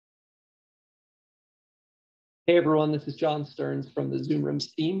Hey everyone, this is John Stearns from the Zoom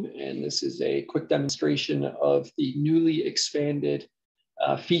Rooms team, and this is a quick demonstration of the newly expanded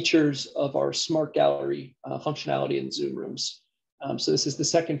features of our Smart Gallery functionality in Zoom Rooms. So this is the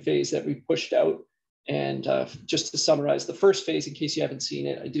second phase that we pushed out. And just to summarize the first phase, in case you haven't seen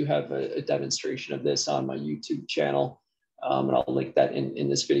it, I do have a demonstration of this on my YouTube channel, and I'll link that in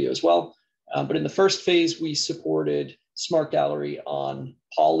this video as well. But in the first phase, we supported Smart Gallery on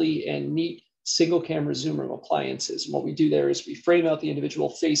Poly and Neat single camera Zoom room appliances. And what we do there is we frame out the individual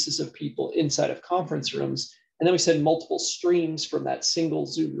faces of people inside of conference rooms, and then we send multiple streams from that single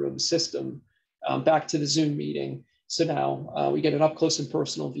Zoom room system back to the Zoom meeting. So now we get an up close and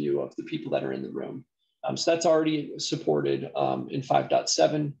personal view of the people that are in the room. So that's already supported in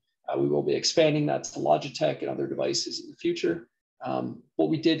 5.7. We will be expanding that to Logitech and other devices in the future. What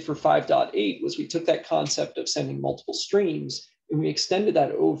we did for 5.8 was we took that concept of sending multiple streams and we extended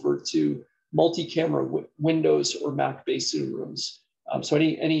that over to multi-camera Windows or Mac-based Zoom rooms. So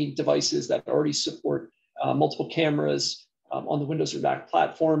any devices that already support multiple cameras on the Windows or Mac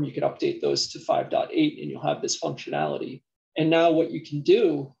platform, you can update those to 5.8 and you'll have this functionality. And now what you can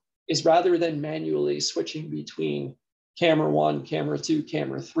do is rather than manually switching between camera 1, camera 2,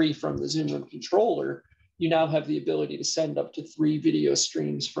 camera 3 from the Zoom Room controller, you now have the ability to send up to 3 video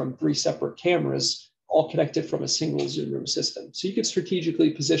streams from 3 separate cameras, all connected from a single Zoom Room system. So you can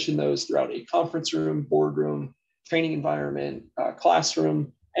strategically position those throughout a conference room, boardroom, training environment,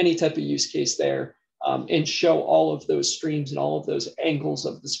 classroom, any type of use case there, and show all of those streams and all of those angles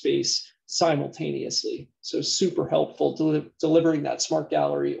of the space simultaneously. So super helpful delivering that Smart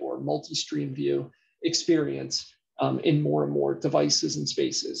Gallery or multi-stream view experience in more and more devices and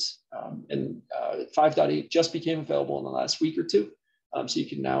spaces. And 5.8 just became available in the last week or two. So you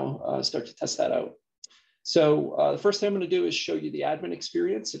can now start to test that out. So the first thing I'm going to do is show you the admin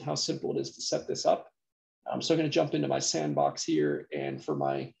experience and how simple it is to set this up. So I'm going to jump into my sandbox here, and for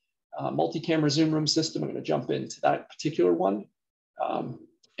my multi-camera Zoom Room system, I'm going to jump into that particular one.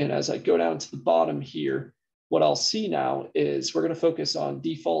 And as I go down to the bottom here, what I'll see now is we're going to focus on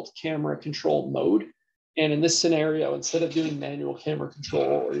default camera control mode. And in this scenario, instead of doing manual camera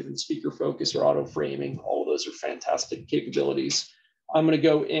control or even speaker focus or auto framing, all of those are fantastic capabilities. I'm going to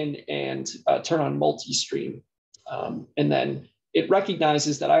go in and turn on multi-stream. And then it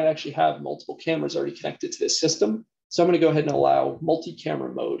recognizes that I actually have multiple cameras already connected to this system. So I'm going to go ahead and allow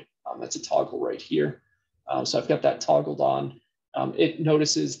multi-camera mode. That's a toggle right here. So I've got that toggled on. It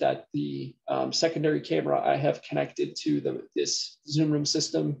notices that the secondary camera I have connected to this Zoom Room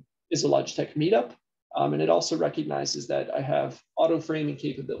system is a Logitech Meetup. And it also recognizes that I have auto framing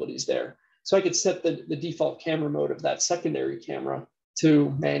capabilities there. So I could set the default camera mode of that secondary camera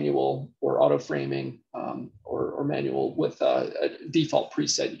to manual or auto framing or manual with a default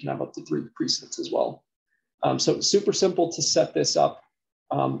preset. You can have up to 3 presets as well. So it's super simple to set this up.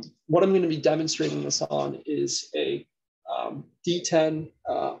 What I'm going to be demonstrating this on is a D10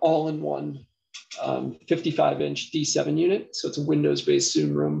 all-in-one 55-inch D7 unit. So it's a Windows-based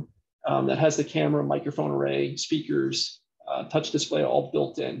Zoom Room that has the camera, microphone array, speakers, touch display all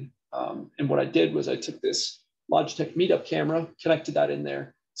built in. And what I did was I took this Logitech Meetup camera, connected that in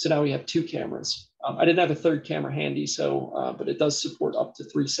there. So now we have 2 cameras. I didn't have a 3rd camera handy, but it does support up to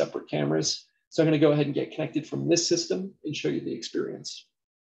 3 separate cameras. So I'm going to go ahead and get connected from this system and show you the experience.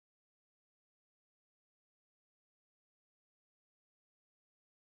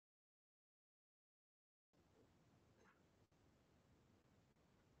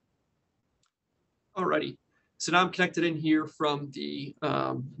 Alrighty, so now I'm connected in here from the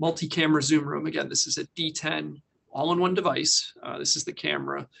multi-camera Zoom Room. Again, this is a D10 all-in-one device. This is the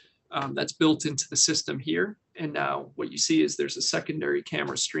camera that's built into the system here. And now what you see is there's a secondary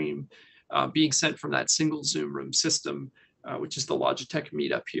camera stream being sent from that single Zoom Room system, which is the Logitech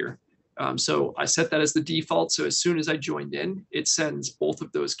Meetup here. So I set that as the default. So as soon as I joined in, it sends both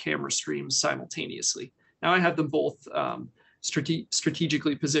of those camera streams simultaneously. Now I have them both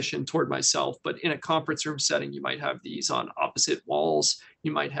strategically positioned toward myself, but in a conference room setting, you might have these on opposite walls.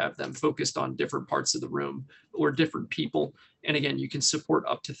 You might have them focused on different parts of the room or different people. And again, you can support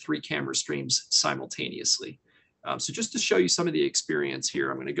up to 3 camera streams simultaneously. So just to show you some of the experience here,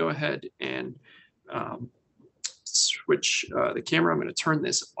 I'm going to go ahead and switch the camera. I'm going to turn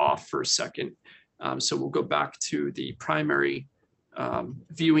this off for a second. So we'll go back to the primary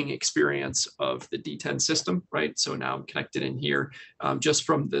viewing experience of the D10 system, right? So now I'm connected in here just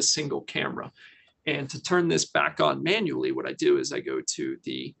from the single camera. And to turn this back on manually, what I do is I go to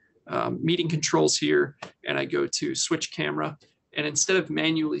the meeting controls here and I go to switch camera. And instead of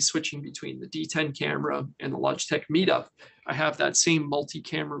manually switching between the D10 camera and the Logitech Meetup, I have that same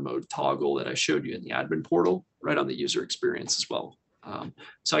multi-camera mode toggle that I showed you in the admin portal right on the user experience as well.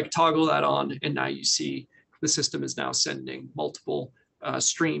 So I can toggle that on, and now you see the system is now sending multiple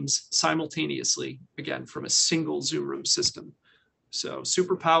streams simultaneously, again, from a single Zoom Room system. So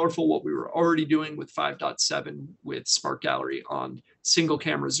super powerful, what we were already doing with 5.7 with Smart Gallery on single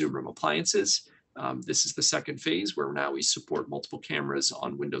camera Zoom Room appliances. This is the second phase where now we support multiple cameras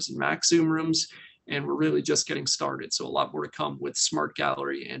on Windows and Mac Zoom Rooms, and we're really just getting started. So a lot more to come with Smart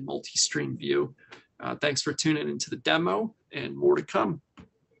Gallery and multi-stream view. Thanks for tuning into the demo, and more to come.